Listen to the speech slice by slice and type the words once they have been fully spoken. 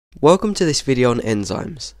Welcome to this video on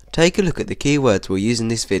enzymes. Take a look at the keywords we'll use in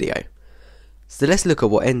this video. So let's look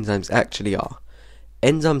at what enzymes actually are.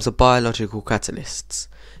 Enzymes are biological catalysts.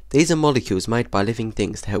 These are molecules made by living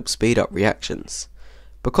things to help speed up reactions.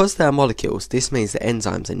 Because they are molecules, this means that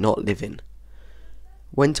enzymes are not living.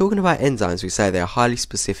 When talking about enzymes, we say they are highly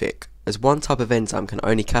specific, as one type of enzyme can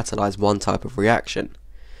only catalyze one type of reaction.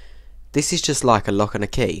 This is just like a lock and a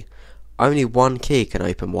key. Only one key can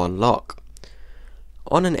open one lock.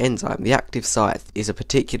 On an enzyme, the active site is a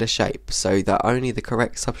particular shape so that only the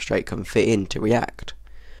correct substrate can fit in to react.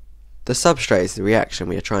 The substrate is the reaction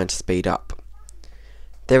we are trying to speed up.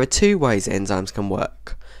 There are two ways enzymes can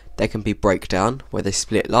work. They can be breakdown, where they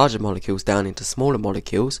split larger molecules down into smaller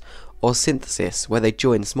molecules, or synthesis, where they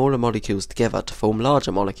join smaller molecules together to form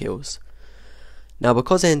larger molecules. Now,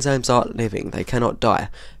 because enzymes aren't living, they cannot die.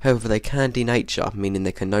 However, they can denature, meaning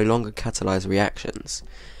they can no longer catalyze reactions.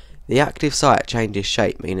 The active site changes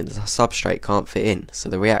shape, meaning the substrate can't fit in, so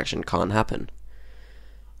the reaction can't happen.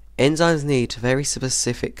 Enzymes need very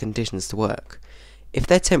specific conditions to work. If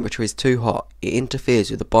their temperature is too hot, it interferes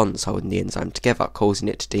with the bonds holding the enzyme together, causing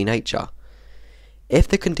it to denature. If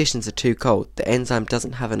the conditions are too cold, the enzyme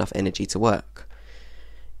doesn't have enough energy to work.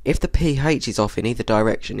 If the pH is off in either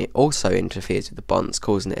direction, it also interferes with the bonds,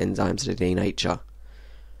 causing the enzymes to denature.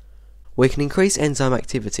 We can increase enzyme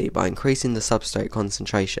activity by increasing the substrate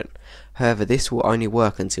concentration. However, this will only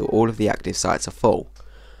work until all of the active sites are full.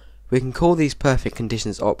 We can call these perfect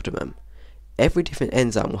conditions optimum. Every different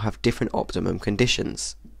enzyme will have different optimum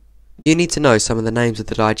conditions. You need to know some of the names of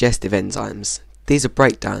the digestive enzymes. These are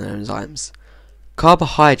breakdown enzymes.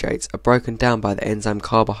 Carbohydrates are broken down by the enzyme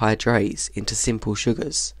carbohydrase into simple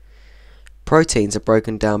sugars. Proteins are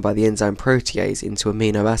broken down by the enzyme protease into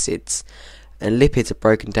amino acids, and lipids are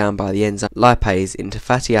broken down by the enzyme lipase into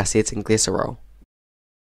fatty acids and glycerol.